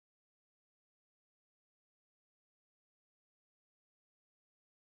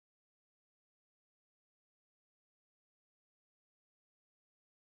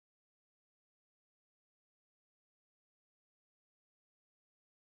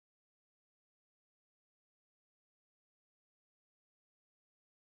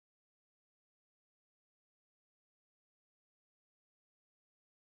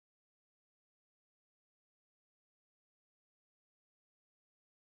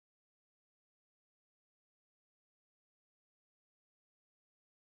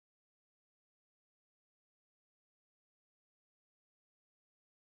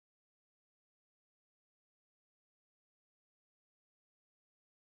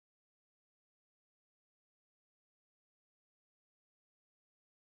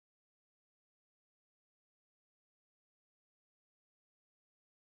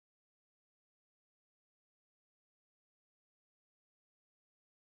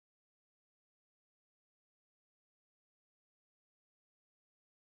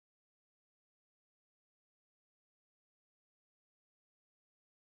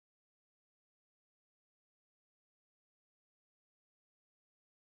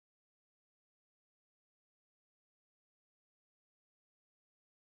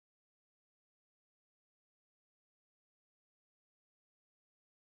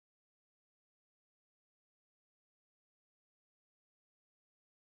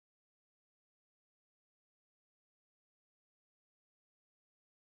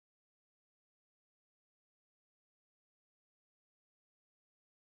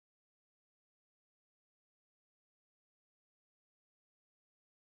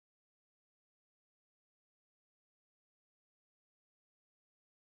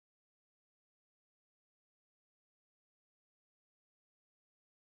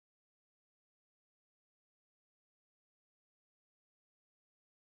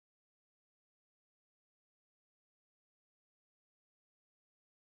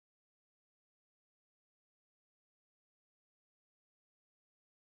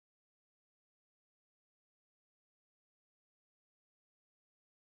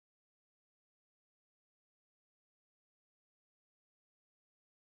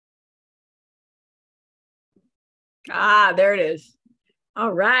Ah, there it is.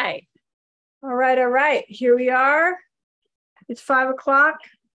 All right. All right. All right. Here we are. It's 5 o'clock.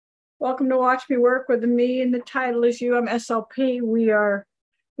 Welcome to Watch Me Work with me, and the title is you. I'm SLP. We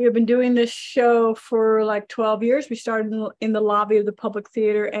have been doing this show for like 12 years. We started in the lobby of the Public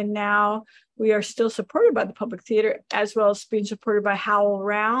Theater, and now we are still supported by the Public Theater, as well as being supported by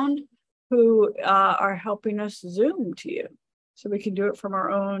HowlRound, who are helping us Zoom to you. So we can do it from our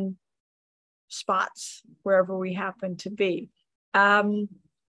own spots, wherever we happen to be.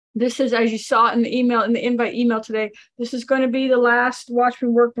 This is, as you saw in the email, in the invite email today, this is going to be the last Watch Me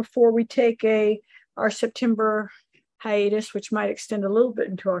Work before we take our September hiatus, which might extend a little bit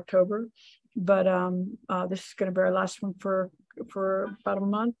into October. But this is going to be our last one for about a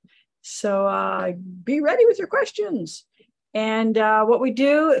month. So be ready with your questions. And what we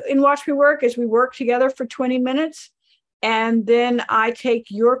do in Watch Me Work is we work together for 20 minutes. And then I take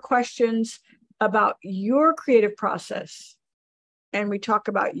your questions about your creative process. And we talk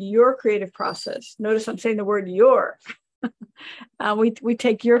about your creative process. Notice I'm saying the word your. We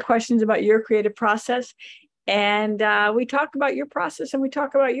take your questions about your creative process, and we talk about your process, and we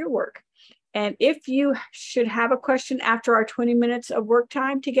talk about your work. And if you should have a question after our 20 minutes of work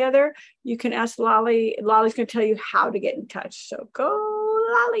time together, you can ask Lolly. Lolly's going to tell you how to get in touch. So go,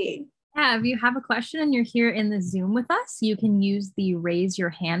 Lolly. Yeah, if you have a question and you're here in the Zoom with us, you can use the raise your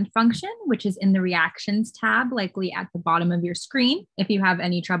hand function, which is in the reactions tab, likely at the bottom of your screen. If you have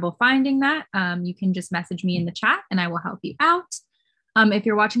any trouble finding that, you can just message me in the chat and I will help you out. If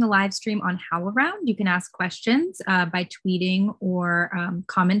you're watching a live stream on HowlRound, you can ask questions by tweeting or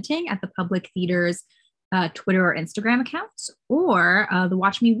commenting at the Public Theater's Twitter or Instagram accounts, or the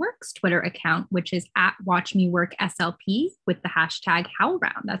Watch Me Works Twitter account, which is at Watch Me Work SLP with the hashtag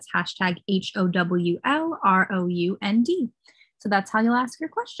HowlRound. That's hashtag HOWLROUND. So that's how you'll ask your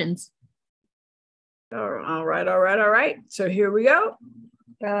questions. All right. So here we go.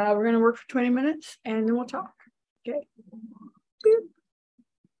 We're going to work for 20 minutes and then we'll talk. Okay.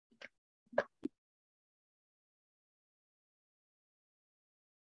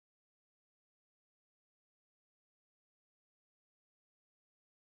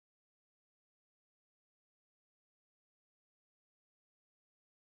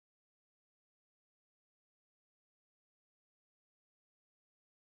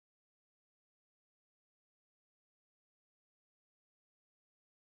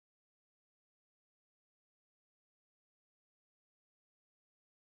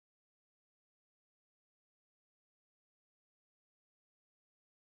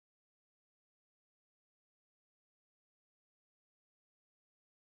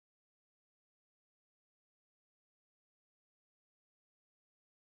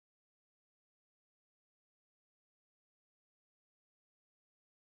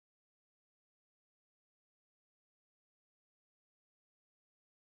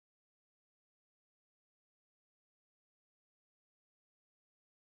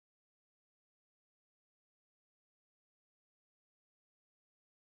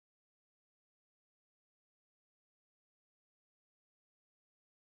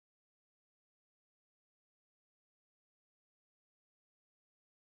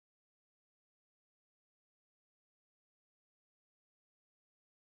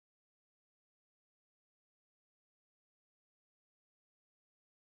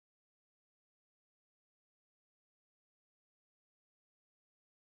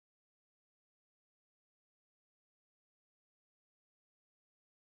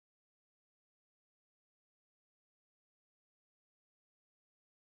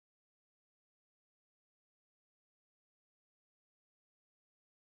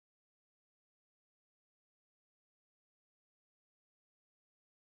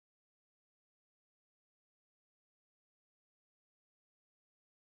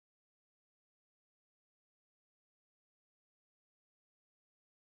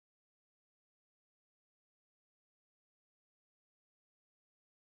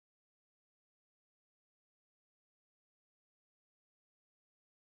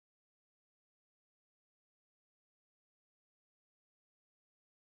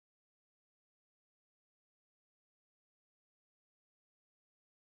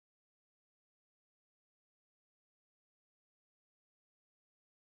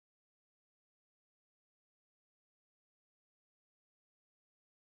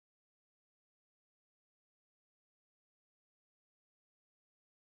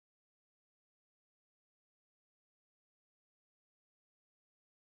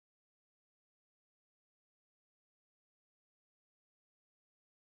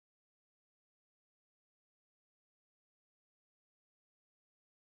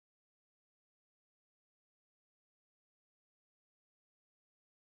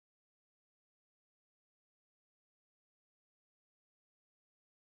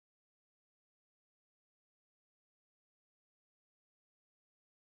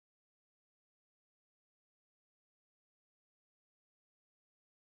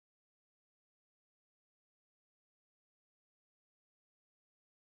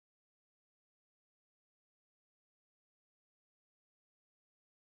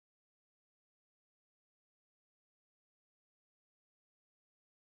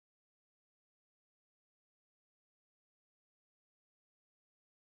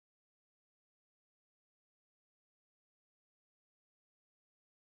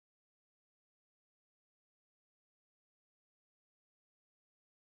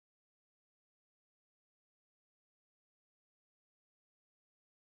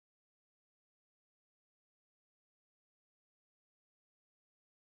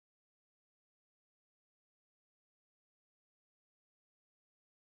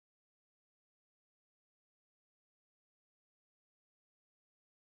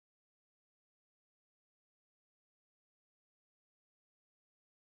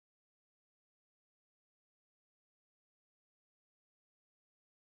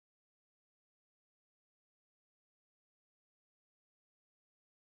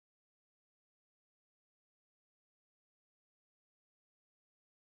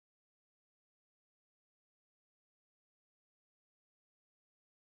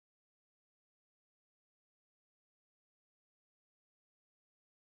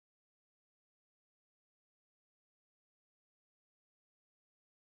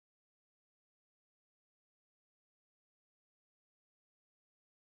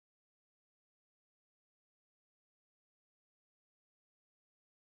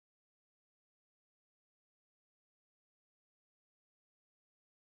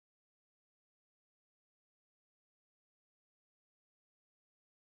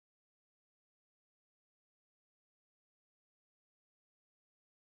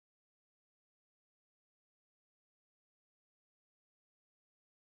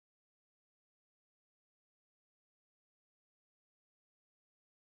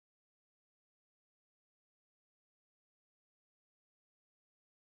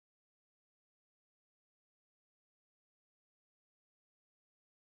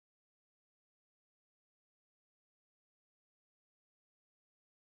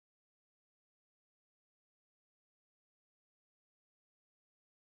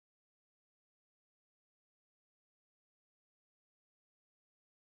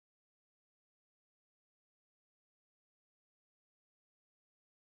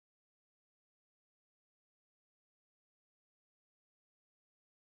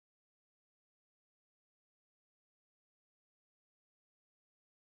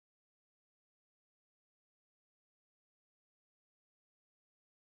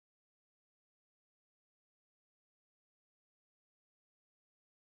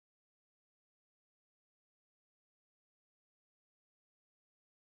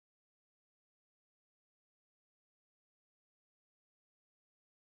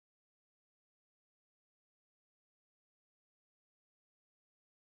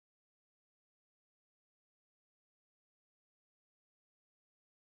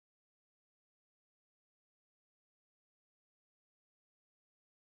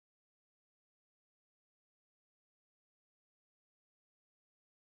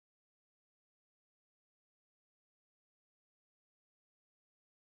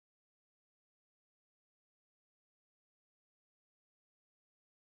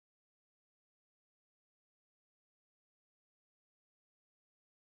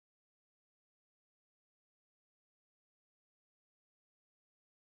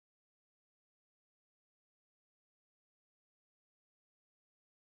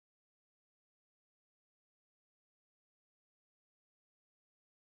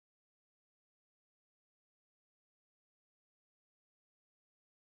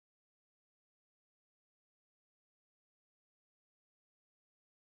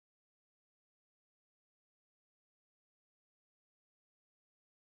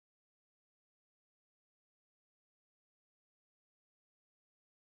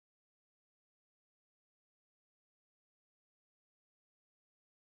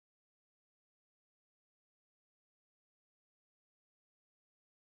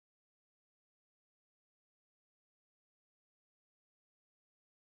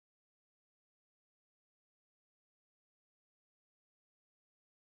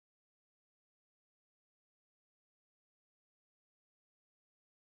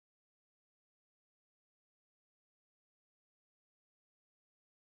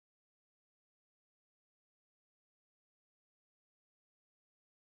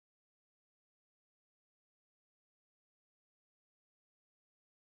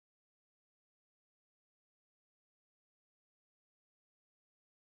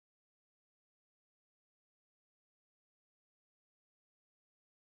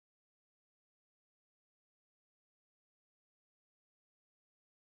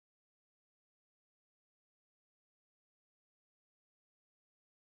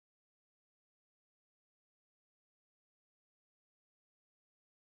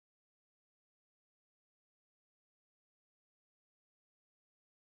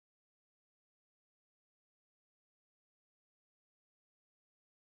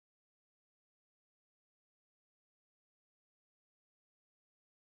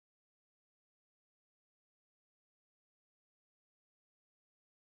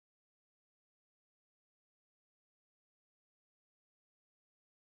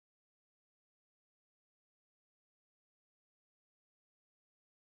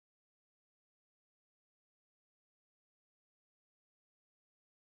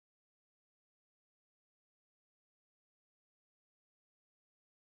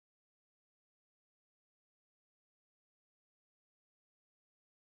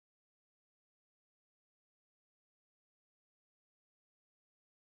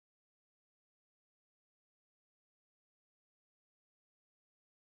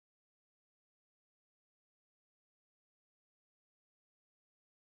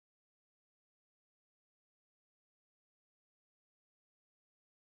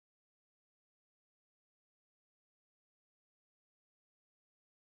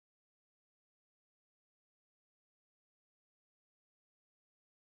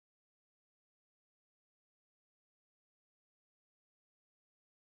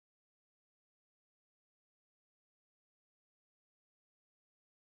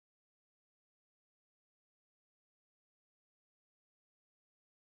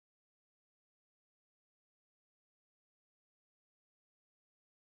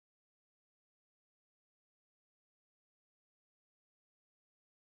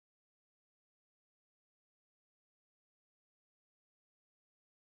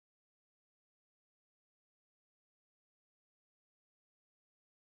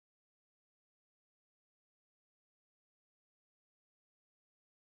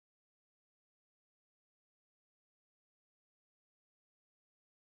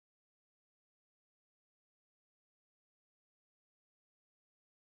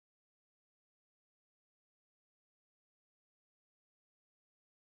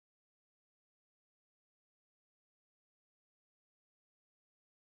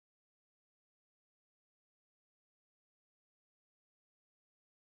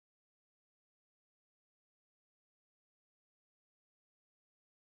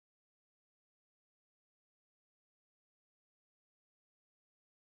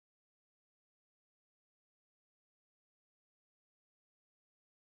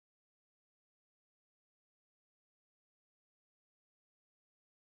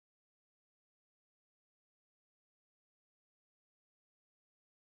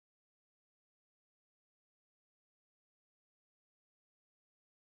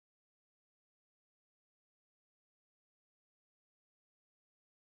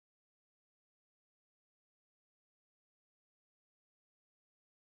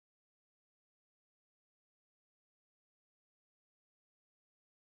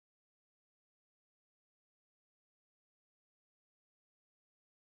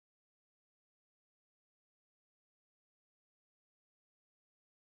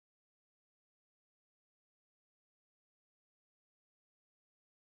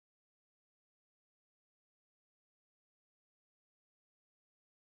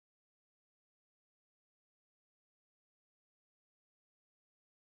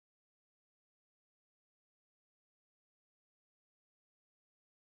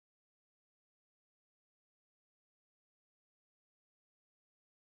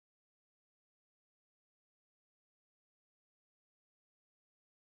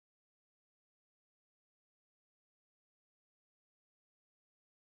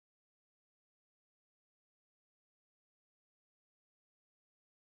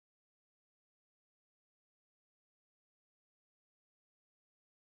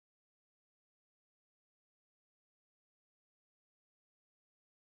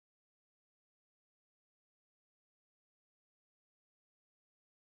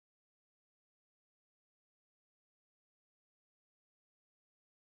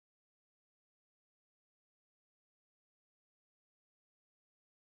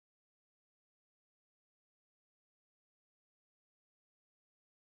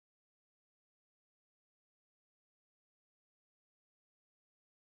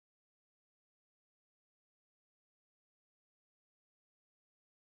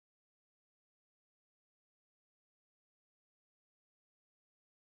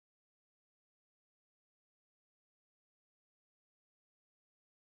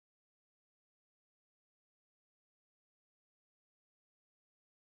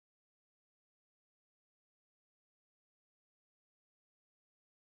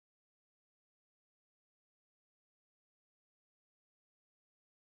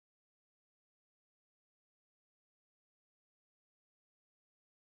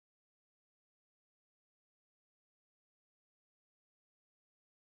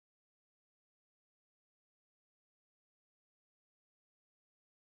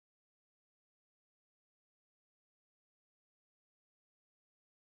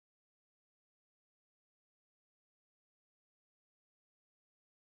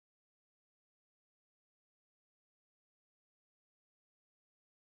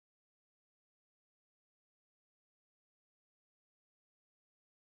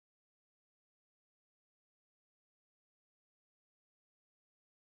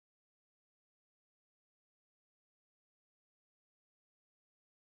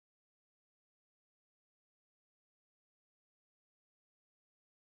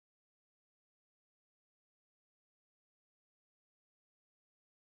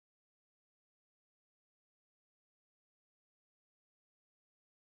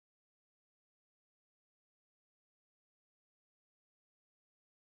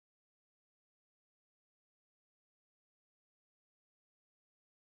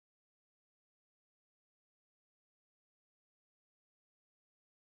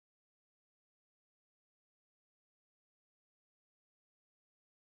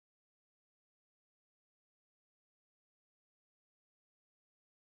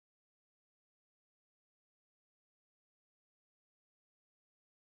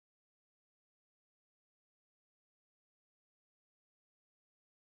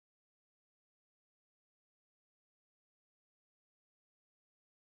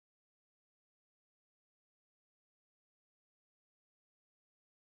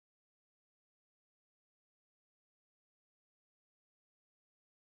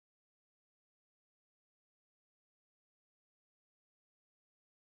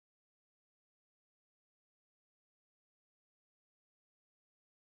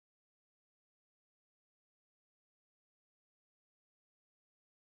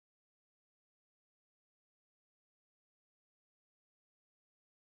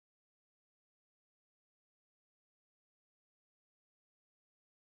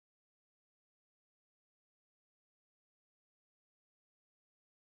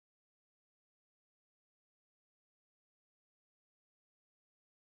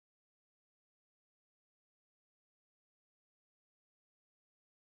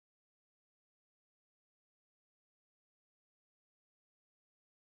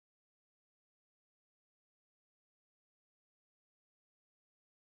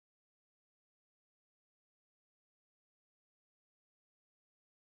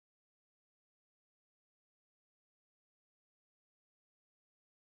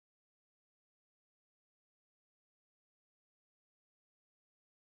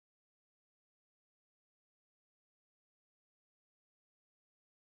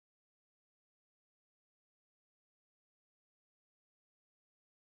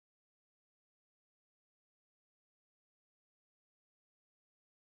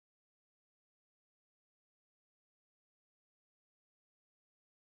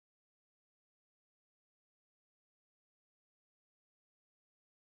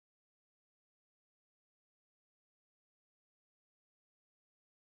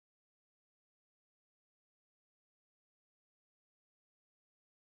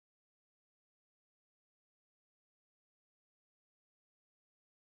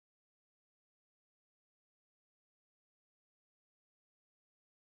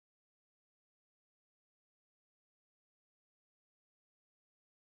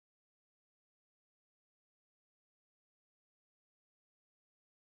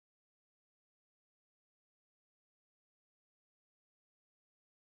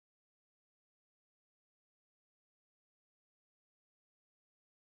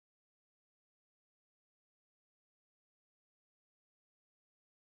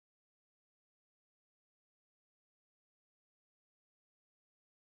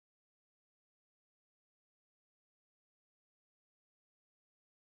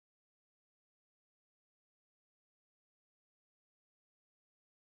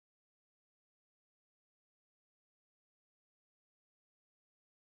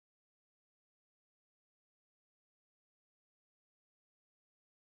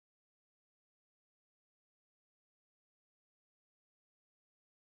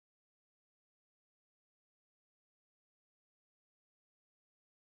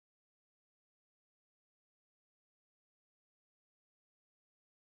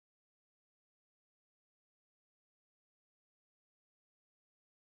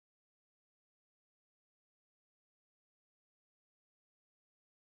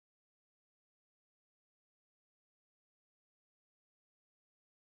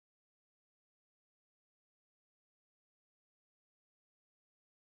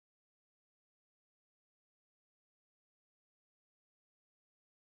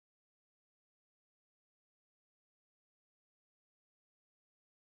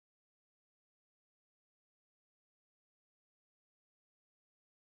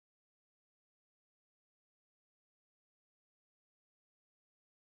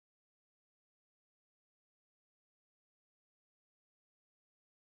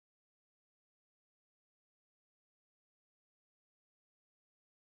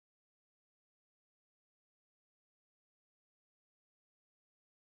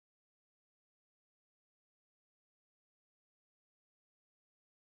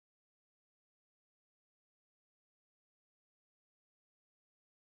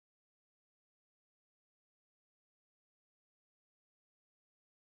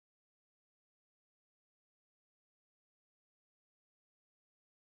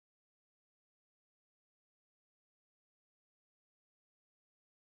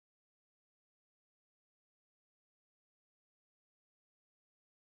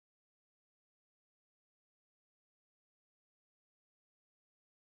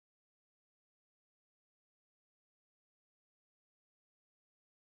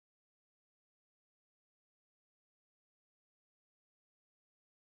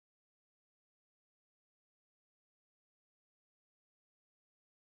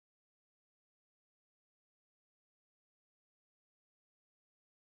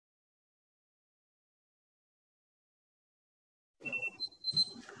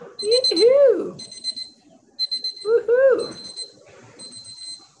 Yoo-hoo. Woohoo.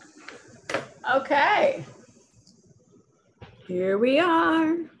 Okay. Here we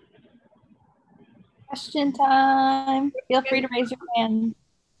are. Question time. Feel free to raise your hand.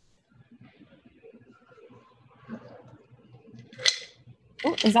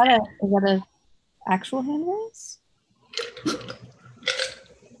 Oh, is that a actual hand raise?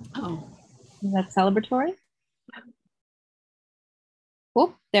 Oh. Is that celebratory?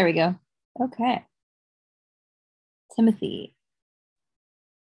 Oh, there we go. Okay. Timothy.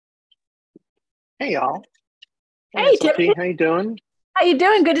 Hey, y'all. Hey, SLP, Timothy. how you doing? How you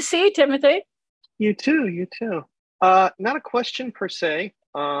doing? Good to see you, Timothy. You too, you too. Not a question per se,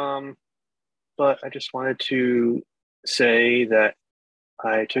 but I just wanted to say that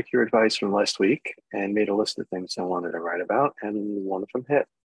I took your advice from last week and made a list of things I wanted to write about, and one of them hit.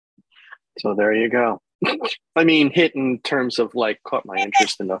 So there you go. I mean, hit in terms of like caught my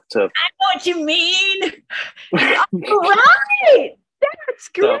interest enough to. I know what you mean. Right. That's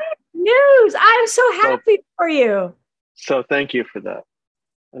great news. I'm so happy for you. So thank you for that.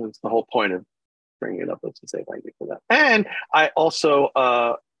 That was the whole point of bringing it up, was to say thank you for that. And I also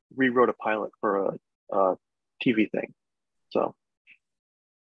rewrote a pilot for a TV thing. So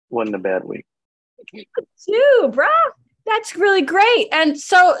wasn't a bad week. Too, bro. That's really great. And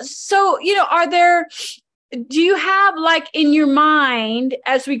so, do you have like in your mind,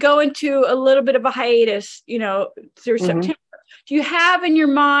 as we go into a little bit of a hiatus, through September, do you have in your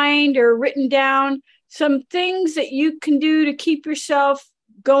mind or written down some things that you can do to keep yourself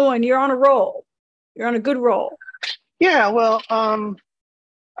going? You're on a roll. You're on a good roll. Yeah, well,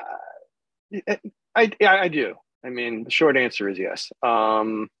 I do. I mean, the short answer is yes.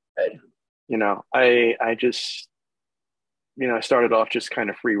 I just, I started off just kind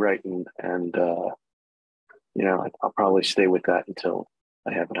of free writing, and I'll probably stay with that until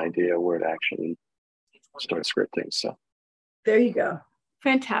I have an idea where to actually start scripting. So there you go.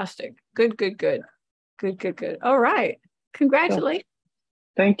 Fantastic. Good. All right. Congratulations.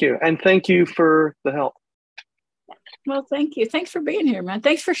 Thank you. And thank you for the help. Well, thank you. Thanks for being here, man.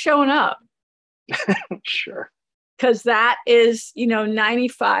 Thanks for showing up. Sure. Because that is,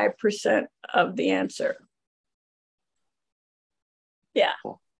 95% of the answer. Yeah.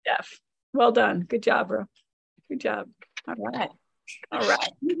 Cool. Def. Well done. Good job, bro. Good job. All right.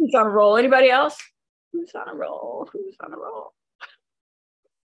 Who's on a roll? Anybody else? Who's on a roll?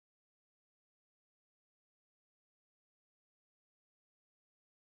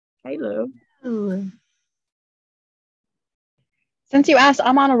 Hey, Lou. Since you asked,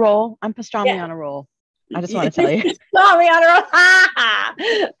 I'm on a roll. I'm pastrami on a roll. I just want to tell you. Pastrami on a roll.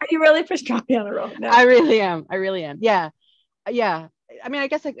 Are you really pastrami on a roll? No. I really am. Yeah. I mean, I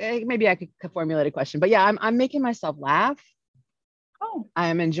guess maybe I could formulate a question, but yeah, I'm making myself laugh. Oh.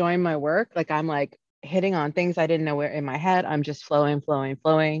 I'm enjoying my work. Like I'm like hitting on things I didn't know were in my head. I'm just flowing.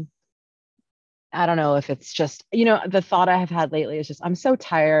 I don't know if it's just, the thought I have had lately is just, I'm so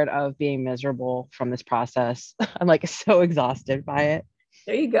tired of being miserable from this process. I'm like so exhausted by it.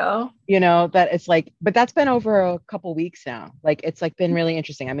 There you go. That it's like, but that's been over a couple weeks now. Like, it's like been really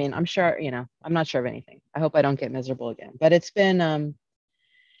interesting. I mean, I'm sure, I'm not sure of anything. I hope I don't get miserable again, but it's been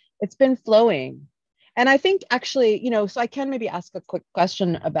flowing. And I think actually, so I can maybe ask a quick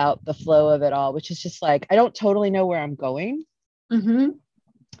question about the flow of it all, which is just like, I don't totally know where I'm going. Mm-hmm.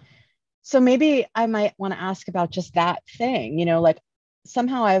 So maybe I might want to ask about just that thing, like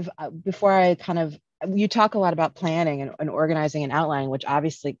somehow you talk a lot about planning and organizing and outlining, which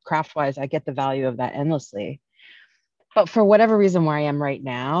obviously craft-wise, I get the value of that endlessly. But for whatever reason where I am right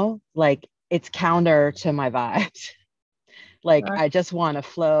now, like it's counter to my vibes. Like I just want to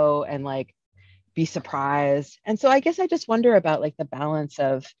flow and like be surprised. And so I guess I just wonder about like the balance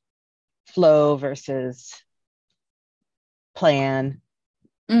of flow versus plan.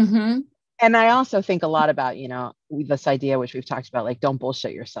 Mm-hmm. And I also think a lot about, this idea, which we've talked about, like, don't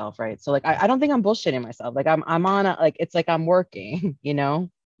bullshit yourself. Right. So like, I don't think I'm bullshitting myself. Like I'm on it's like I'm working,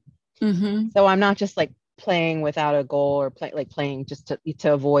 Mm-hmm. So I'm not just like playing without a goal or playing just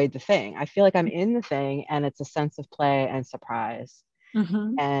to avoid the thing. I feel like I'm in the thing and it's a sense of play and surprise.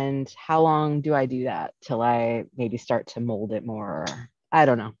 Mm-hmm. And how long do I do that till I maybe start to mold it more? I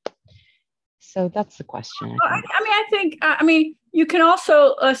don't know. So that's the question. I think you can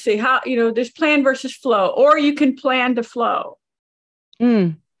also, let's see how, there's plan versus flow, or you can plan to flow.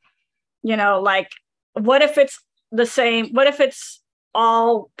 Like what if it's the same? What if it's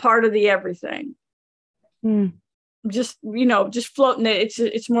all part of the everything? Just floating it.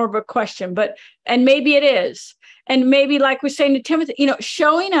 It's more of a question, and maybe it is. And maybe like we're saying to Timothy,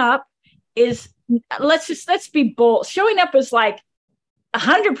 showing up is, let's be bold. Showing up is like,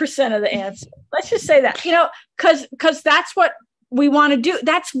 100% of the answer. Let's just say that, because that's what we want to do.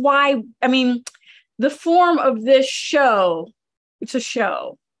 That's why, I mean, the form of this show, it's a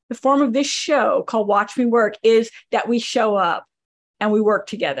show. The form of this show called Watch Me Work is that we show up and we work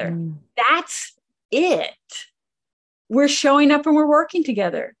together. That's it. We're showing up and we're working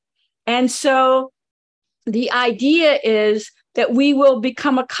together. And so the idea is that we will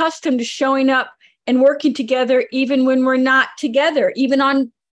become accustomed to showing up and working together even when we're not together, even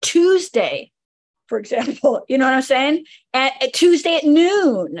on Tuesday, for example. You know what I'm saying? At Tuesday at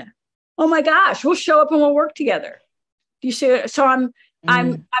noon. Oh my gosh, we'll show up and we'll work together. Do you see it? So I'm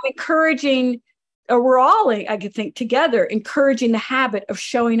encouraging, or we're all, I could think, together, encouraging the habit of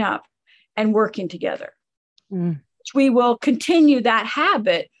showing up and working together. We will continue that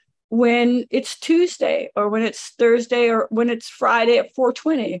habit when it's Tuesday, or when it's Thursday, or when it's Friday at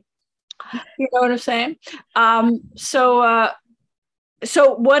 4:20. You know what I'm saying? So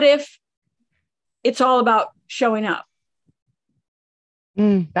what if it's all about showing up?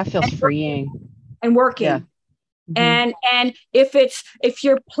 That feels freeing. And working. Yeah. And if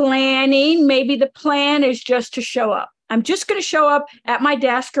you're planning, maybe the plan is just to show up. I'm just going to show up at my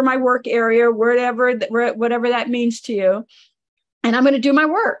desk or my work area, whatever that means to you. And I'm going to do my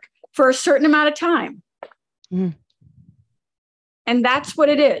work for a certain amount of time. And that's what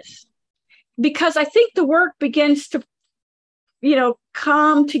it is. Because I think the work begins to,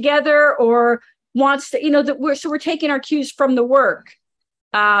 come together, or wants to, so we're taking our cues from the work.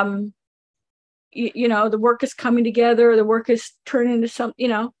 The work is coming together, the work is turning into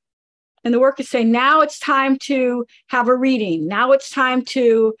something, and the work is saying, now it's time to have a reading. Now it's time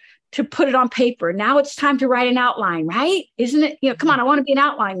to put it on paper. Now it's time to write an outline, right? Isn't it? Come on, I want to be an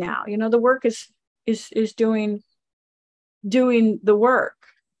outline now. The work is doing the work.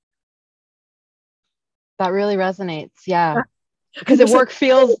 That really resonates. Yeah. Because the work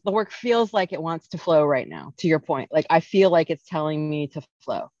feels like it wants to flow right now, to your point. Like, I feel like it's telling me to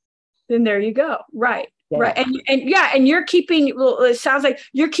flow. Then there you go. Right. Yeah. Right. And you're keeping, it sounds like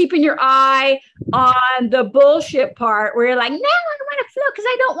you're keeping your eye on the bullshit part where you're like, no, I don't want to flow because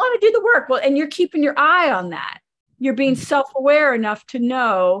I don't want to do the work. Well, and you're keeping your eye on that. You're being self-aware enough to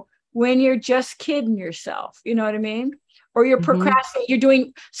know when you're just kidding yourself. You know what I mean? Or you're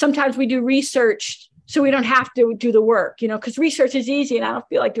procrastinating. Sometimes we do research so we don't have to do the work, because research is easy and I don't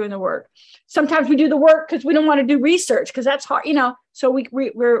feel like doing the work. Sometimes we do the work because we don't want to do research because that's hard, so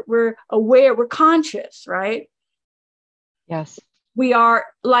we're aware, we're conscious, right? Yes. We are,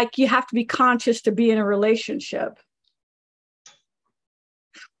 like, you have to be conscious to be in a relationship.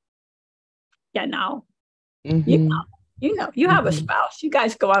 Yeah, no. You have a spouse. You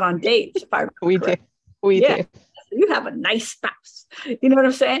guys go out on dates. We do. You have a nice spouse. You know what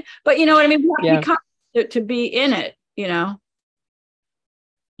I'm saying? But you know what I mean? We have to be conscious to be in it,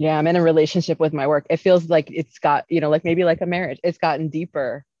 Yeah, I'm in a relationship with my work. It feels like it's got, like maybe like a marriage. It's gotten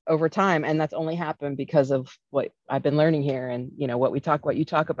deeper over time. And that's only happened because of what I've been learning here and, what you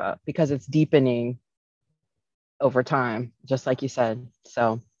talk about, because it's deepening over time, just like you said.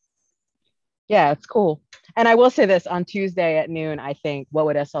 So yeah, it's cool. And I will say this, on Tuesday at noon, I think, what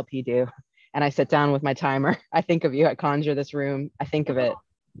would SLP do? And I sit down with my timer. I think of you. I conjure this room. I think of it.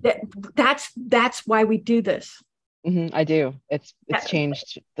 That's why we do this. I do. It's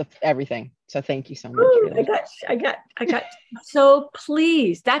changed everything. So thank you so much. Really. I got so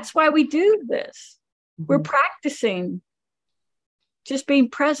pleased. That's why we do this. We're practicing just being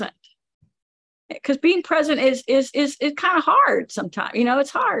present, because being present is kind of hard sometimes.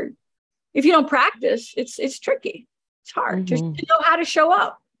 It's hard if you don't practice. It's tricky. It's hard just to know how to show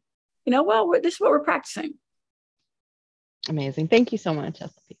up. This is what we're practicing. Amazing. Thank you so much,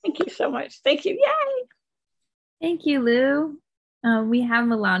 SLP. Thank you so much. Thank you. Yay. Thank you, Lou. We have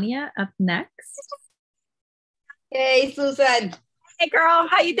Melania up next. Hey, Susan. Hey, girl.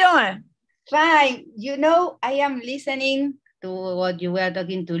 How you doing? Fine. I am listening to what you were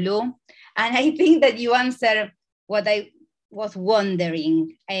talking to Lou, and I think that you answered what I was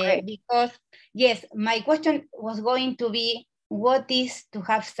wondering. Because, yes, my question was going to be, what is to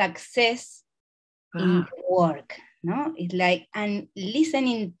have success in work? No, it's like, and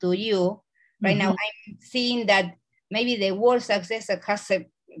listening to you right now, I'm seeing that maybe the word success has a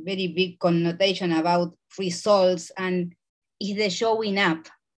very big connotation about results, and is the showing up,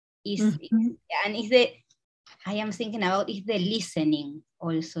 I am thinking about is the listening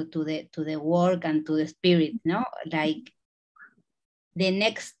also to the work and to the spirit, no? Like, the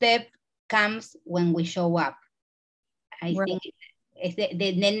next step comes when we show up. I think it's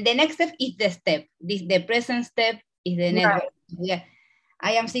the next step is the step. The present step is the next. Yeah,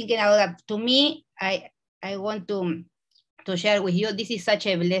 I am thinking about that. To me, I want to to share with you. This is such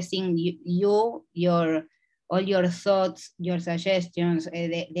a blessing. Your all your thoughts, your suggestions,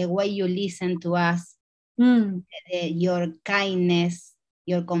 the way you listen to us, your kindness,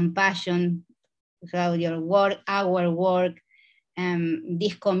 your compassion, throughout your work, our work,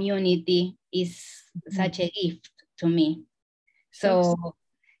 this community is such a gift to me. So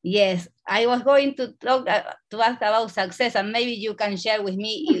yes, I was going to talk to ask about success, and maybe you can share with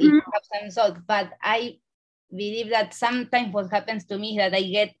me if you have some thoughts. But I believe that sometimes what happens to me is that I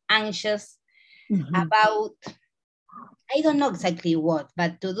get anxious about, I don't know exactly what,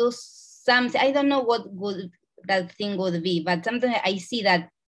 but to do something. I don't know what that thing would be, but sometimes I see that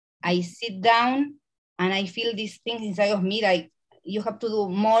I sit down and I feel these things inside of me, like you have to do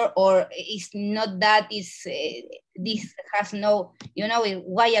more, or it's not that, is this has no,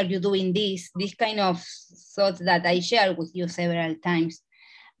 why are you doing this? This kind of thoughts that I share with you several times.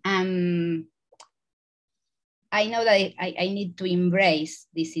 I know that I need to embrace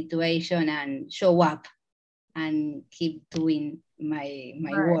this situation and show up and keep doing my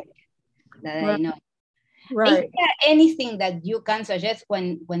work that I know. Right. Is there anything that you can suggest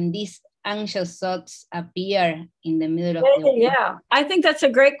when these anxious thoughts appear in the middle of the work? Yeah, I think that's a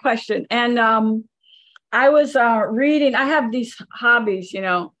great question. And I was reading, I have these hobbies,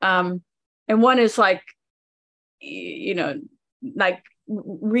 and one is like, like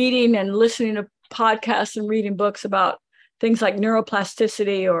reading and listening to podcasts and reading books about things like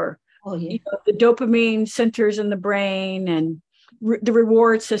neuroplasticity, or the dopamine centers in the brain, and the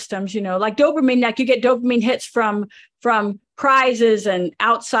reward systems, like dopamine, like you get dopamine hits from prizes and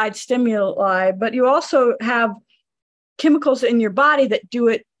outside stimuli, but you also have chemicals in your body that do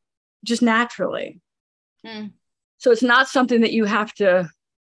it just naturally. So it's not something that you have to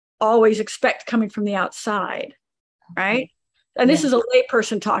always expect coming from the outside, right? And this is a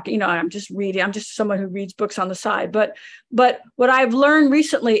layperson talking, I'm just reading, I'm just someone who reads books on the side. But what I've learned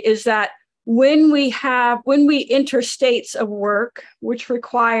recently is that when we enter states of work, which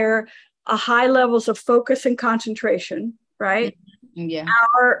require a high levels of focus and concentration, right? Yeah.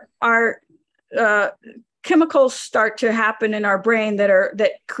 Our chemicals start to happen in our brain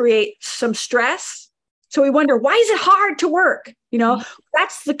that create some stress. So we wonder, why is it hard to work?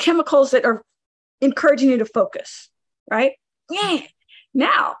 That's the chemicals that are encouraging you to focus, right? Yeah.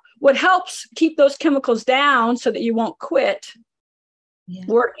 Now, what helps keep those chemicals down so that you won't quit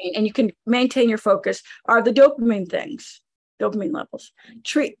working and you can maintain your focus are the dopamine levels,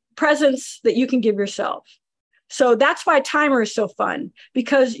 presents that you can give yourself. So that's why a timer is so fun,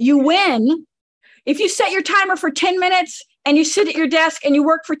 because you win. If you set your timer for 10 minutes and you sit at your desk and you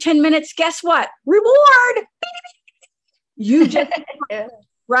work for 10 minutes, guess what? Reward. You just,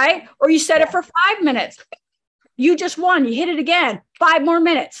 right? Or you set it for 5 minutes. You just won. You hit it again. 5 more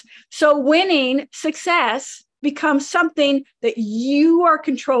minutes. So winning, success becomes something that you are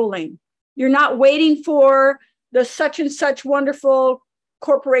controlling. You're not waiting for the such and such wonderful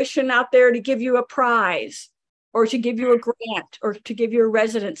corporation out there to give you a prize, or to give you a grant, or to give you a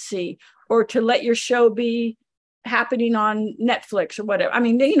residency, or to let your show be happening on Netflix or whatever. I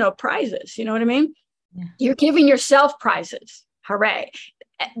mean, prizes, you know what I mean? Yeah. You're giving yourself prizes. Hooray.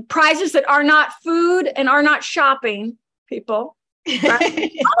 Prizes that are not food and are not shopping, people. Right?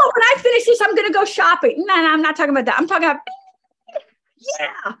 When I finish this, I'm going to go shopping. No, I'm not talking about that. I'm talking about,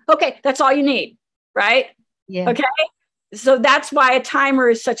 okay, that's all you need, right? Yeah. Okay. So that's why a timer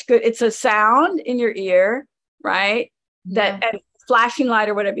is such good. It's a sound in your ear, right? And flashing light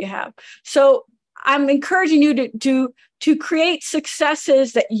or whatever you have. So I'm encouraging you to create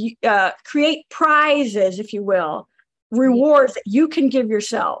successes that you create prizes, if you will, rewards that you can give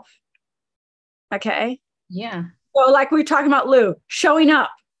yourself. Okay. Yeah. So like we were talking about, Lou, showing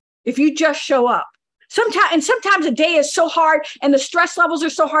up. If you just show up, sometimes a day is so hard and the stress levels are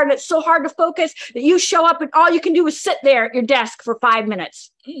so hard and it's so hard to focus that you show up and all you can do is sit there at your desk for 5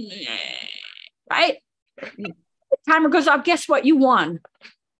 minutes. Right? The timer goes off. Guess what? You won.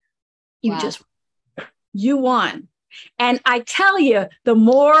 You won. And I tell you, the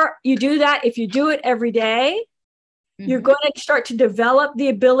more you do that, if you do it every day, you're going to start to develop the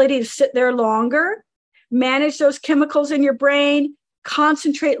ability to sit there longer, manage those chemicals in your brain,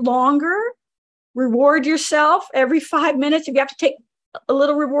 concentrate longer, reward yourself every 5 minutes. If you have to take a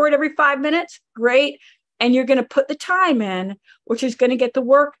little reward every 5 minutes, great. And you're going to put the time in, which is going to get the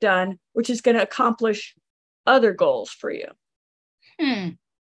work done, which is going to accomplish other goals for you.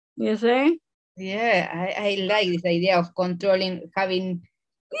 You see? Yeah, I like this idea of controlling, having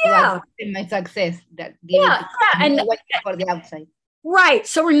my success that and for the outside. Right.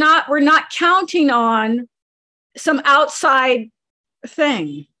 So we're not counting on some outside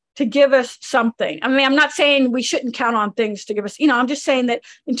thing. to give us something. I mean, I'm not saying we shouldn't count on things to give us, I'm just saying that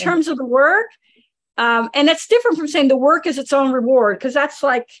in terms of the work, and it's different from saying the work is its own reward, because that's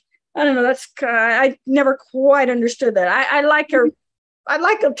like, I don't know, I never quite understood that. I like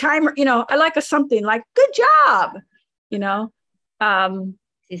a timer, I like a something like good job,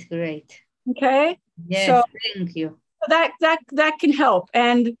 It's great. Okay. Yes, so thank you. That can help.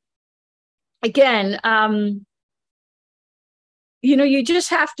 And again, you just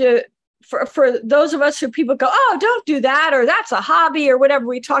have to, for those of us who people go, oh, don't do that, or that's a hobby, or whatever.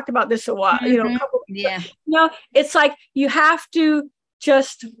 We talked about this a while, it's like you have to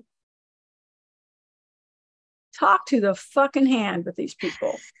just talk to the fucking hand with these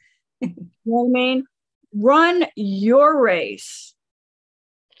people. You know what I mean? Run your race,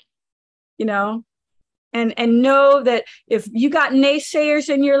 and know that if you got naysayers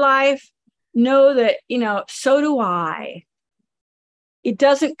in your life, know that, so do I. It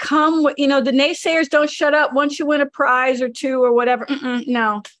doesn't come with, the naysayers don't shut up once you win a prize or two or whatever.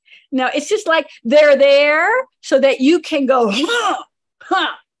 No, it's just like they're there so that you can go,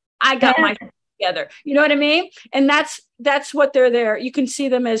 I got my together. You know what I mean? And that's what they're there. You can see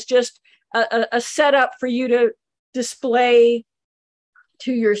them as just a setup for you to display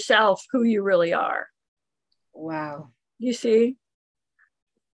to yourself who you really are. Wow. You see?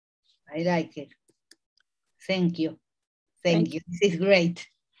 I like it. Thank you. Thank you. This is great.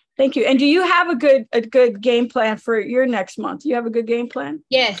 Thank you. And do you have a good game plan for your next month? You have a good game plan?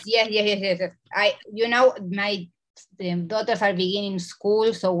 Yes. My daughters are beginning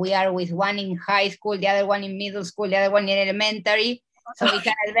school, so we are with one in high school, the other one in middle school, the other one in elementary. So it's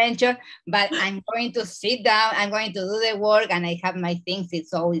an adventure, but I'm going to sit down, I'm going to do the work, and I have my things.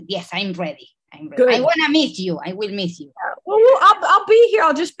 So yes, I'm ready. Good. I want to miss you. I will miss you. Well, I'll be here.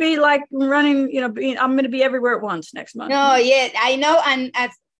 I'll just be like running, I'm going to be everywhere at once next month. No, yes, I know. And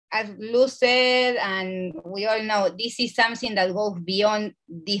as Lou said, and we all know, this is something that goes beyond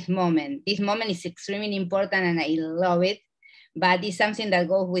this moment. This moment is extremely important and I love it, but it's something that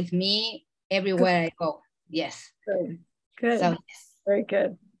goes with me everywhere I go. Yes. Good. So, yes. Very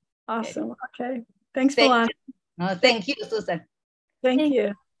good. Awesome. Okay. Thanks, Milan. No, thank you, Susan. Thank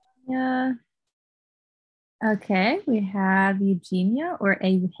you. Yeah. Okay, we have Eugenia or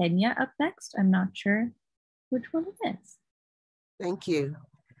Eugenia up next. I'm not sure which one it is. Thank you.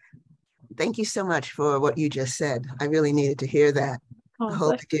 Thank you so much for what you just said. I really needed to hear that. The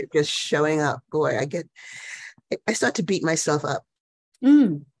whole idea of just showing up. Boy, I start to beat myself up.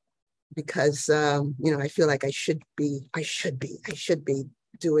 Because, I feel like I should be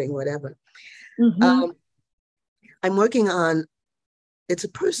doing whatever. I'm working on, it's a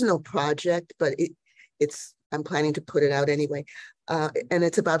personal project, but I'm planning to put it out anyway. And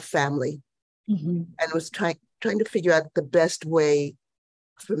it's about family. And I was trying to figure out the best way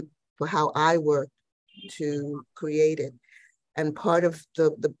for how I work to create it. And part of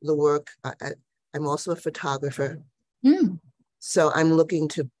the work, I'm also a photographer. So I'm looking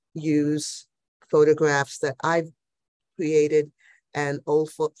to use photographs that I've created and old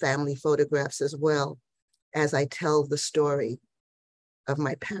family photographs as well, as I tell the story of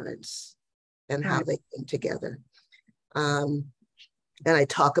my parents and how they came together. And I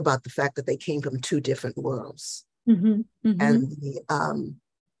talk about the fact that they came from two different worlds and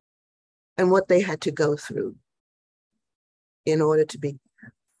what they had to go through in order to be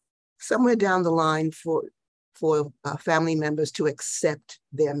somewhere down the line for family members to accept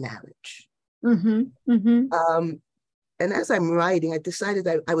their marriage. And as I'm writing, I decided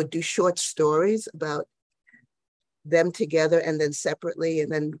that I would do short stories about them together and then separately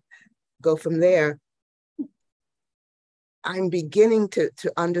and then go from there. I'm beginning to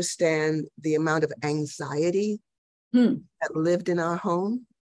understand the amount of anxiety that lived in our home.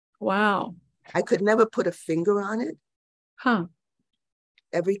 Wow. I could never put a finger on it.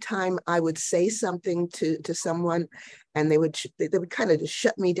 Every time I would say something to someone and they would kind of just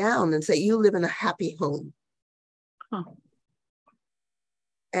shut me down and say, you live in a happy home.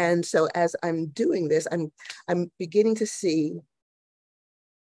 And so as I'm doing this, I'm beginning to see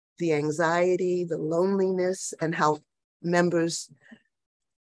the anxiety, the loneliness, and how members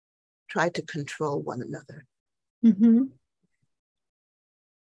try to control one another.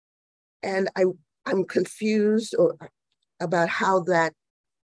 And I'm confused about how that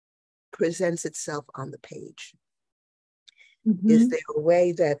presents itself on the page. Is there a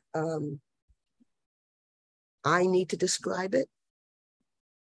way that I need to describe it?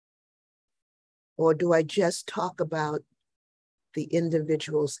 Or do I just talk about the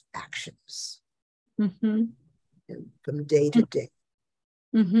individual's actions from day to day?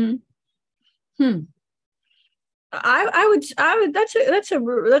 I would,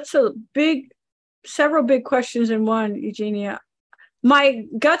 that's a big, several big questions in one, Eugenia. My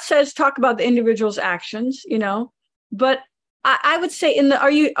gut says talk about the individual's actions, you know, but I would say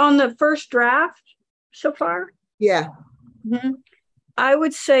are you on the first draft so far? Yeah. Mm-hmm. I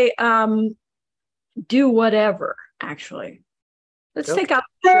would say do whatever, actually. Let's take out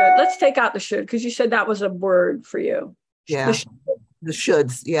the should. Let's take out the should, because you said that was a word for you. Yeah. The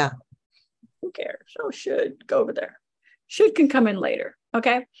shoulds, yeah. Who cares? Oh, should go over there. Should can come in later.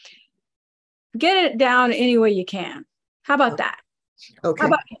 Okay. Get it down any way you can. How about that? Okay. How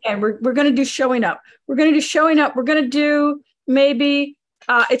about, and we're going to do showing up. We're going to do showing up. We're going to do maybe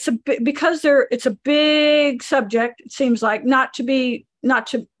it's a big subject. It seems like not to make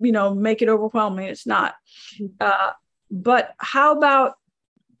it overwhelming. It's not. But how about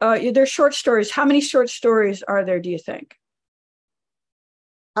there's short stories? How many short stories are there, do you think?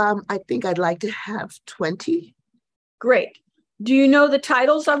 I think I'd like to have 20. Great. Do you know the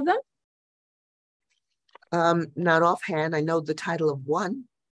titles of them? Not offhand. I know the title of one.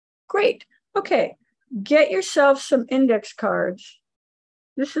 Great. Okay. Get yourself some index cards.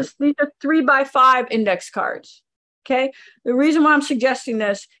 These are 3x5 index cards. Okay. The reason why I'm suggesting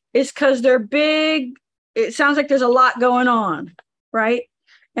this is because they're big. It sounds like there's a lot going on, right?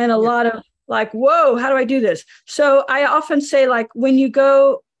 And a lot of like, whoa, how do I do this? So I often say, like, when you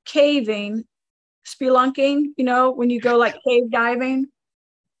go caving, spelunking, you know, when you go like cave diving,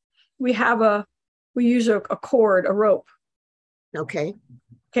 we use a cord, a rope. Okay.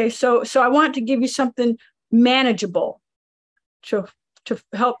 Okay. So I want to give you something manageable to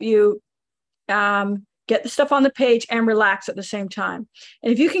help you get the stuff on the page and relax at the same time.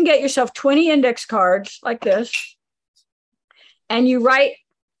 And if you can get yourself 20 index cards like this, and you write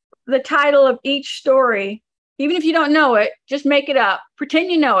the title of each story, even if you don't know it, just make it up,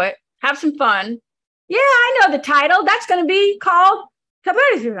 pretend you know it, have some fun. Yeah, I know the title. That's going to be called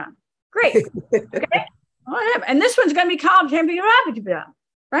Great. Okay. And this one's going to be called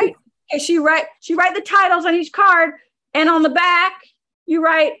right? And she write the titles on each card, and on the back you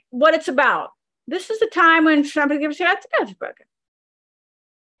write what it's about. This is the time when somebody gives you that,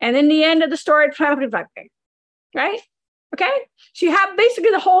 and then the end of the story, right? Okay. So you have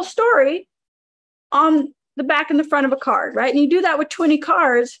basically the whole story on the back and the front of a card, right? And you do that with 20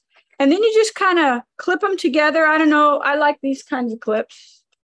 cards, and then you just kind of clip them together. I don't know. I like these kinds of clips.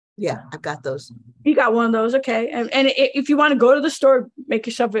 Yeah, I've got those. You got one of those. Okay. And if you want to go to the store, make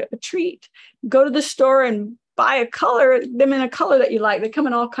yourself a treat. Go to the store and buy them in a color that you like. They come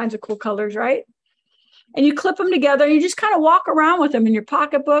in all kinds of cool colors, right? And you clip them together, and you just kind of walk around with them in your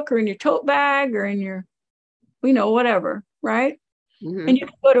pocketbook or in your tote bag or in your, whatever, right? Mm-hmm. And you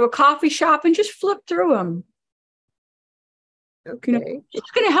can go to a coffee shop and just flip through them. Okay.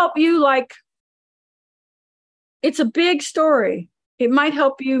 It's going to help you, like, it's a big story. It might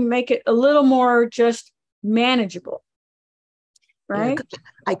help you make it a little more just manageable, right? Yeah,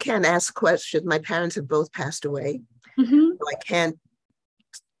 I can't ask questions. My parents have both passed away. Mm-hmm. So I can't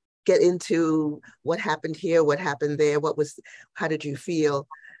get into what happened here, what happened there, how did you feel?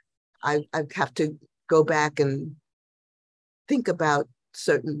 I have to go back and think about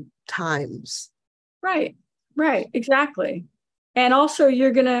certain times. Right, exactly. And also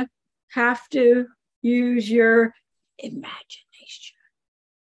you're going to have to use your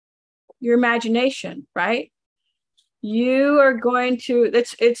imagination, right? You are going to,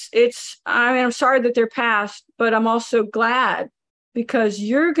 I'm sorry that they're past, but I'm also glad, because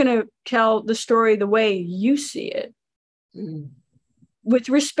you're going to tell the story the way you see it, with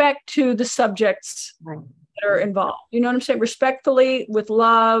respect to the subjects that are involved. You know what I'm saying? Respectfully, with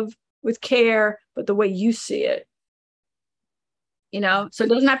love, with care, but the way you see it. So it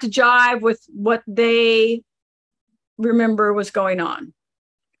doesn't have to jive with what they remember was going on.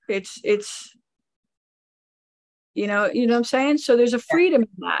 It's you know what I'm saying? So there's a freedom in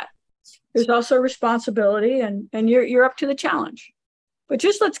that. There's also a responsibility, and you're up to the challenge. But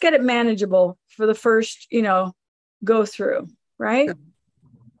just let's get it manageable for the first, go through, right?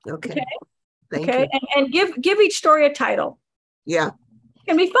 Okay. Thank you. And give each story a title. Yeah. It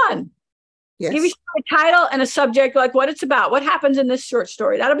can be fun. Yes. Give each story a title and a subject, like what it's about, what happens in this short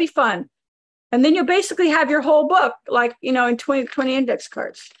story. That'll be fun. And then you'll basically have your whole book, like, in 20 index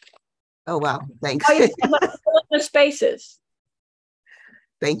cards. Oh, wow. Thanks. The spaces.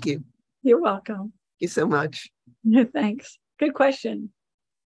 Thank you. You're welcome. Thank you so much. Thanks. Good question.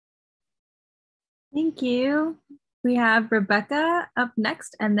 Thank you. We have Rebecca up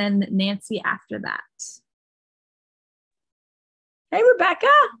next, and then Nancy after that. Hey, Rebecca.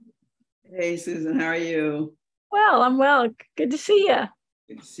 Hey, Susan. How are you? Well, I'm well. Good to see you.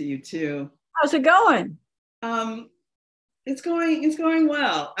 Good to see you too. How's it going? It's going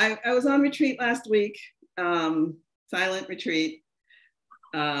well. I was on retreat last week, silent retreat.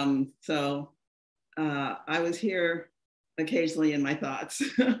 So I was here occasionally in my thoughts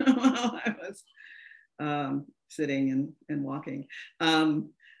while I was sitting and walking.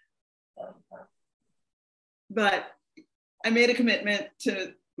 But I made a commitment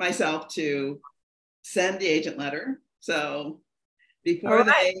to myself to send the agent letter. So before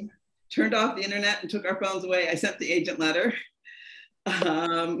they turned off the internet and took our phones away, I sent the agent letter.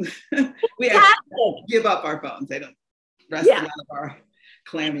 We actually give up our phones. They don't rest them out of our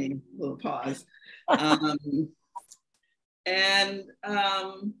clammy little paws. And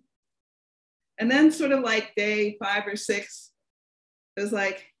then sort of like day 5 or 6, it was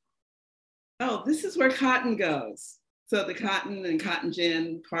like, oh, this is where cotton goes. So the cotton and cotton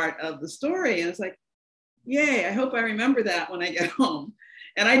gin part of the story. And it's like, yay, I hope I remember that when I get home.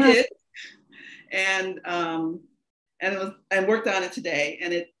 And I did. And worked on it today.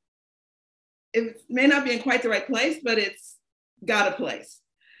 And it may not be in quite the right place, but it's got a place.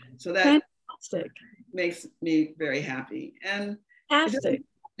 So that makes me very happy. And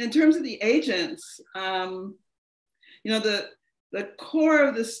in terms of the agents, you know, the core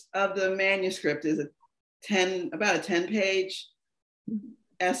of the manuscript is about a 10-page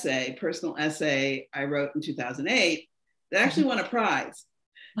essay, personal essay I wrote in 2008 that actually won a prize.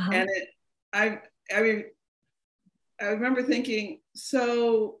 And I remember thinking,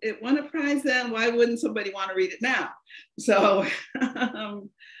 so it won a prize then, why wouldn't somebody want to read it now? So,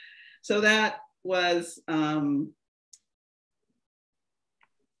 so that was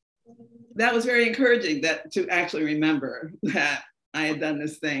very encouraging, that to actually remember that I had done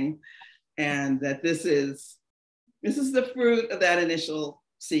this thing, and that this is the fruit of that initial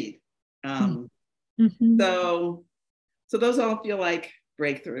seed. So those all feel like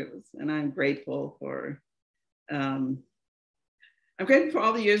breakthroughs, and I'm grateful for all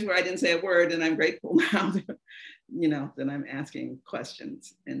the years where I didn't say a word, and I'm grateful now that, you know, that I'm asking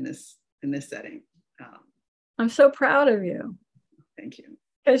questions in this setting. I'm so proud of you. Thank you.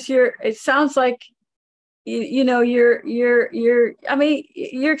 Because it sounds like you're you're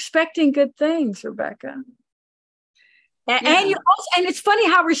expecting good things, Rebecca. And you also, and it's funny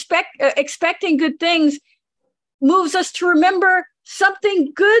how expecting good things moves us to remember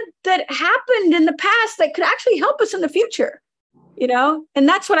something good that happened in the past that could actually help us in the future, you know? And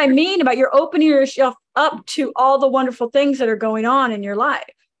that's what I mean about you're opening yourself up to all the wonderful things that are going on in your life.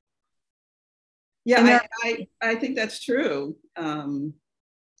 Yeah, I think that's true.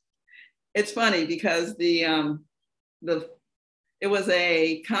 It's funny because it was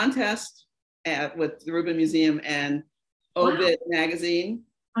a contest with the Rubin Museum and Obit magazine,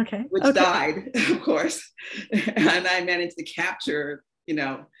 which died, of course. And I managed to capture, you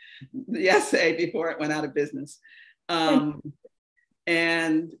know, the essay before it went out of business. And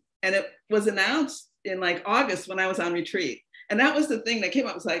it was announced in like August when I was on retreat. And that was the thing that came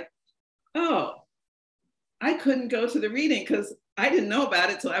up. It was like, oh, I couldn't go to the reading because I didn't know about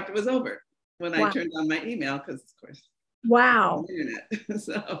it till after it was over, when I turned on my email, because of course, the internet.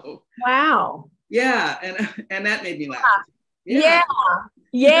 So yeah, and that made me laugh. Yeah.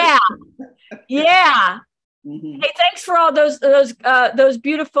 Hey, thanks for all those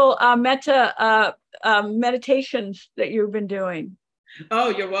beautiful meditations that you've been doing. Oh,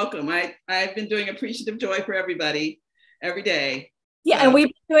 you're welcome. I've been doing appreciative joy for everybody every day. Yeah, so. And we've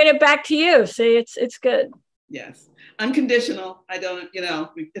been doing it back to you. See, it's good. Yes, unconditional. I don't, you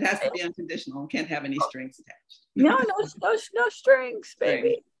know, it has to be unconditional. Can't have any strings attached. No strings,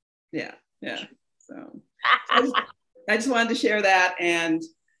 baby. Yeah. So I just wanted to share that, and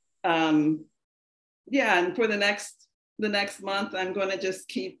and for the next month, I'm going to just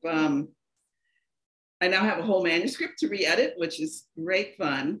keep. I now have a whole manuscript to re-edit, which is great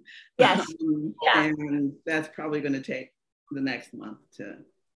fun. Yes. And that's probably going to take the next month to.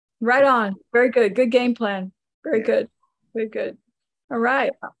 Right on. Very good. Good game plan. Very good. Very good. All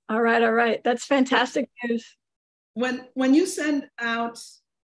right. That's fantastic news. When you send out,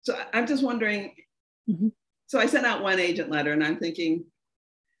 so I'm just wondering, so I sent out one agent letter, and I'm thinking,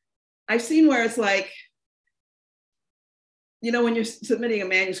 I've seen where it's like, you know, when you're submitting a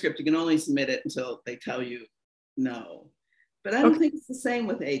manuscript, you can only submit it until they tell you no. But I don't think it's the same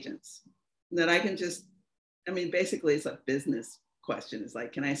with agents, that I can just, I mean, basically it's a business question. It's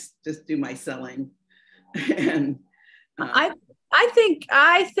like, can I just do my selling? And I think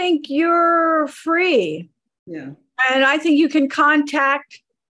you're free. Yeah. And I think you can contact.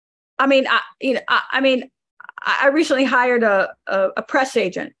 I recently hired a press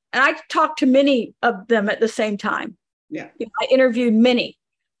agent, and I talked to many of them at the same time. Yeah. I interviewed many.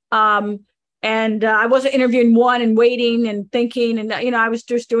 I wasn't interviewing one and waiting and thinking, and I was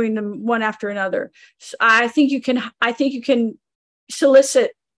just doing them one after another. So I think you can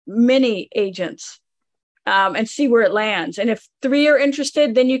solicit many agents and see where it lands. And if 3 are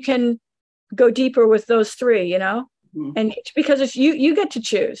interested, then you can go deeper with those 3, Mm-hmm. and it's because it's you get to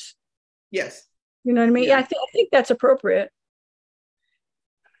choose. Yes. You know what I mean? Yeah. I think that's appropriate.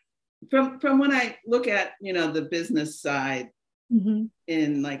 From when I look at, the business side Mm-hmm.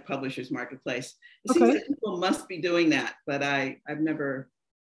 in like Publishers Marketplace, it seems like people must be doing that, but I've never,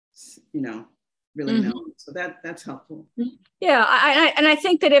 really known. So that's helpful. Yeah. I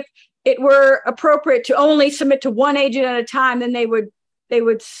think that if it were appropriate to only submit to one agent at a time, then they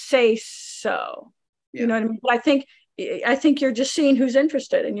would say so. Yeah. You know what I mean? But I think you're just seeing who's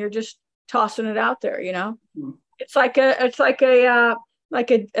interested and you're just tossing it out there, Mm-hmm. It's like a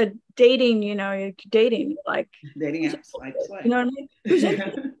dating, you're dating, like Dating apps, like you know what I mean? Who's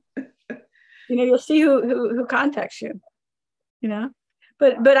interested? You'll see who contacts you,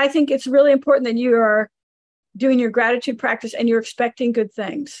 but I think it's really important that you are doing your gratitude practice and you're expecting good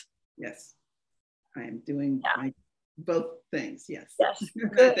things. Yes, I am doing both things. Yes. Yes.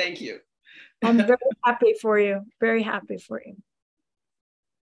 Thank you. I'm very happy for you. Very happy for you.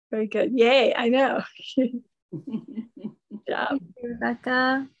 Very good. Yay. I know. Good job.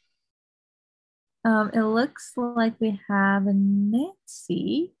 Rebecca. It looks like we have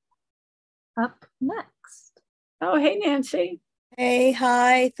Nancy up next. Oh, hey, Nancy. Hey,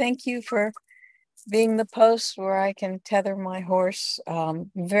 hi. Thank you for being the post where I can tether my horse.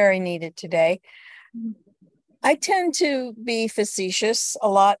 Very needed today. I tend to be facetious a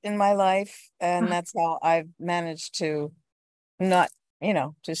lot in my life, and that's how I've managed to not,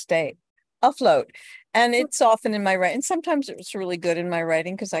 to stay afloat. And it's often in my writing. And sometimes it's really good in my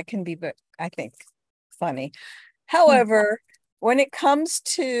writing because I can be, I think, funny. However, when it comes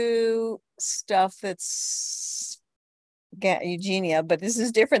to stuff that's Eugenia, but this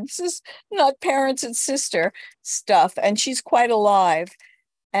is different. This is not parents and sister stuff, and she's quite alive.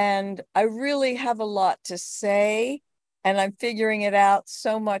 And I really have a lot to say, and I'm figuring it out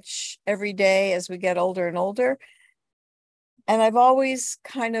so much every day as we get older and older. And I've always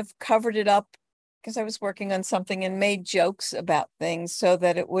kind of covered it up because I was working on something and made jokes about things so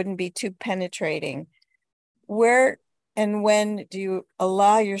that it wouldn't be too penetrating. Where and when do you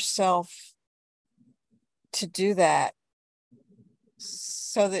allow yourself to do that?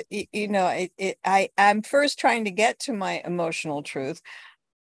 So that, I'm first trying to get to my emotional truth,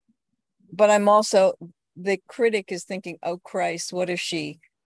 but I'm also, the critic is thinking, oh Christ, what if she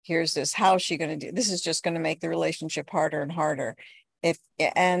hears this? How is she going to do? This is just going to make the relationship harder and harder. I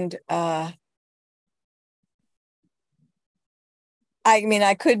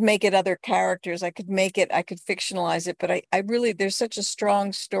could make it other characters. I could fictionalize it, but I really, there's such a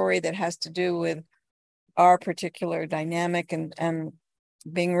strong story that has to do with our particular dynamic and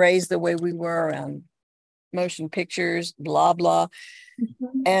being raised the way we were around motion pictures, blah, blah.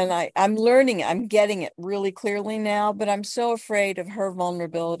 Mm-hmm. And I'm learning, I'm getting it really clearly now, but I'm so afraid of her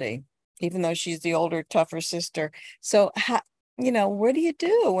vulnerability, even though she's the older, tougher sister. So, what do you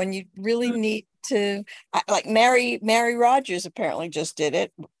do when you really need to, like Mary Rogers apparently just did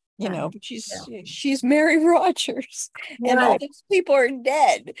it, but she's Mary Rogers, and all those people are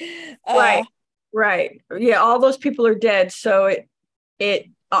dead. Right. Yeah, all those people are dead. So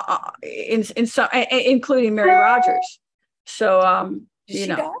in some, including Mary Rogers. So Did she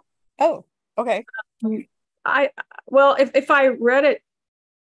die? Oh, okay. If I read it,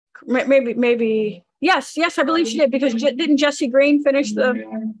 maybe yes, I believe she did, because didn't Jesse Green finish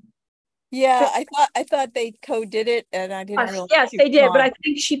the? Yeah, I thought they co-did it, and I didn't realize. Yes, they did, but I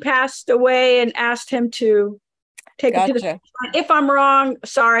think she passed away and asked him to take it to the. If I'm wrong,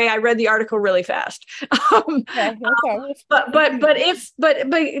 sorry, I read the article really fast. Okay, but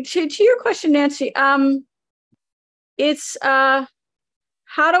to your question, Nancy, it's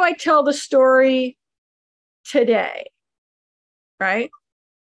how do I tell the story today, right?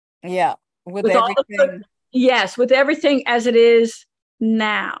 Yeah, with everything. Yes, with everything as it is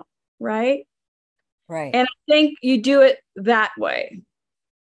now, right? Right. And I think you do it that way.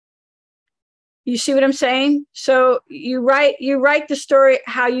 You see what I'm saying? So you write the story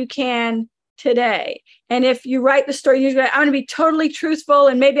how you can today. And if you write the story, I'm going to be totally truthful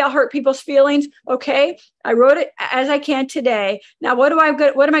and maybe I'll hurt people's feelings. Okay, I wrote it as I can today. Now, what am I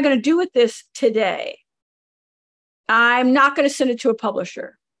going to do with this today? I'm not going to send it to a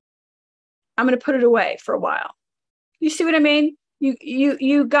publisher. I'm going to put it away for a while. You see what I mean?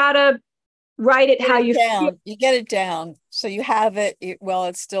 You got to write it how you feel. You get it down. So you have it.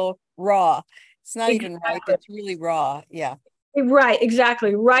 It's still raw. It's not even right. It's really raw. Yeah. Right,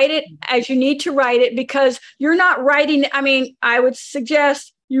 exactly. Write it as you need to write it, because you're not writing. I mean, I would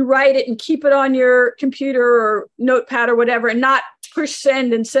suggest you write it and keep it on your computer or notepad or whatever, and not push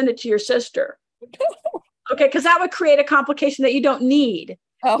send and send it to your sister. Okay, because that would create a complication that you don't need.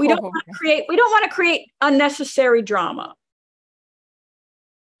 Oh. We don't want to create unnecessary drama.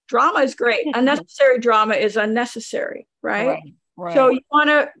 Drama is great. Unnecessary drama is unnecessary, right? Right. So you want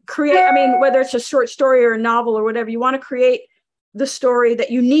to create, I mean, whether it's a short story or a novel or whatever, you want to create the story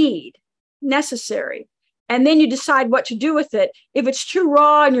that you need, necessary. And then you decide what to do with it. If it's too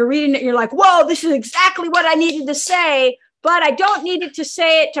raw and you're reading it, you're like, whoa, this is exactly what I needed to say, but I don't need it to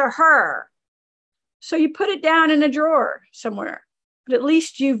say it to her. So you put it down in a drawer somewhere, but at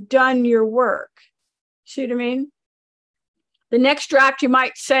least you've done your work. See what I mean? The next draft, you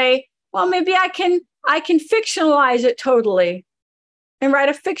might say, well, maybe I can fictionalize it totally and write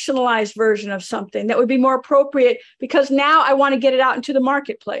a fictionalized version of something that would be more appropriate, because now I want to get it out into the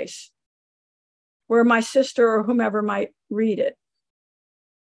marketplace where my sister or whomever might read it.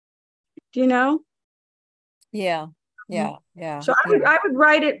 Do you know? Yeah. So I would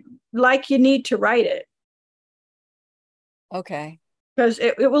write it like you need to write it. Okay. Because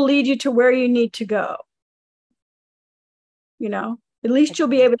it will lead you to where you need to go. You know, at least you'll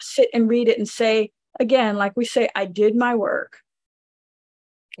be able to sit and read it and say, again, like we say, I did my work.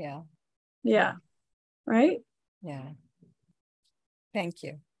 Yeah. Right? Yeah. Thank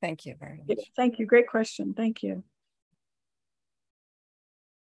you. Thank you very much. Thank you. Great question. Thank you.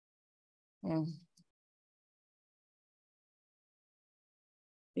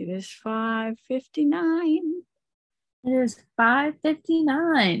 It is 5:59. It is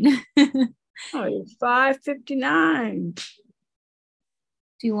 5:59. Oh, it's 5:59.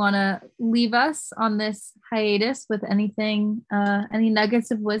 Do you want to leave us on this hiatus with anything, any nuggets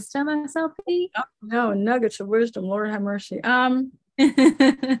of wisdom, SLP? No, nuggets of wisdom. Lord have mercy. No,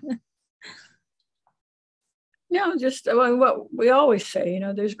 just what we always say, you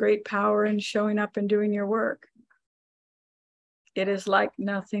know, there's great power in showing up and doing your work. It is like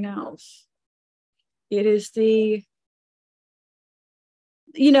nothing else. It is the,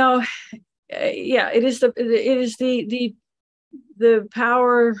 you know, it is the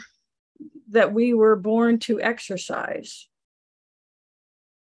power that we were born to exercise,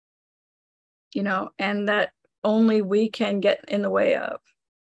 you know, and that only we can get in the way of.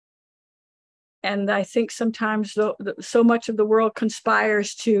 And I think sometimes so much of the world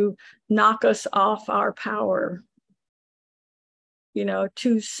conspires to knock us off our power, you know,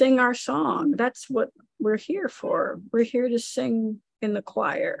 to sing our song. That's what we're here for. We're here to sing in the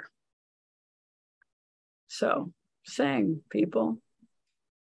choir. So sing, people,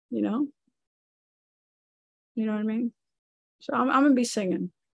 you know what I mean? So I'm going to be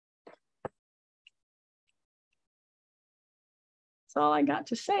singing. That's all I got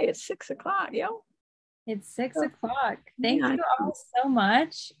to say. It's 6 o'clock, yo. It's 6 o'clock. Thank you all so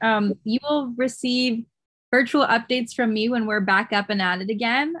much. You will receive virtual updates from me when we're back up and at it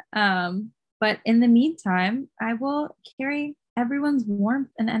again. But in the meantime, I will carry everyone's warmth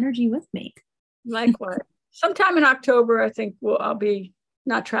and energy with me. Likewise. Sometime in October, I think I'll be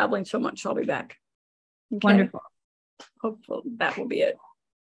not traveling so much. I'll be back. Okay? Wonderful. Hopefully that will be it.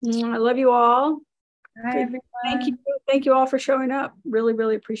 I love you all. Hi, everyone. Thank you. Thank you all for showing up. Really,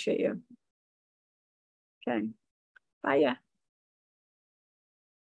 really appreciate you. Okay. Bye, yeah.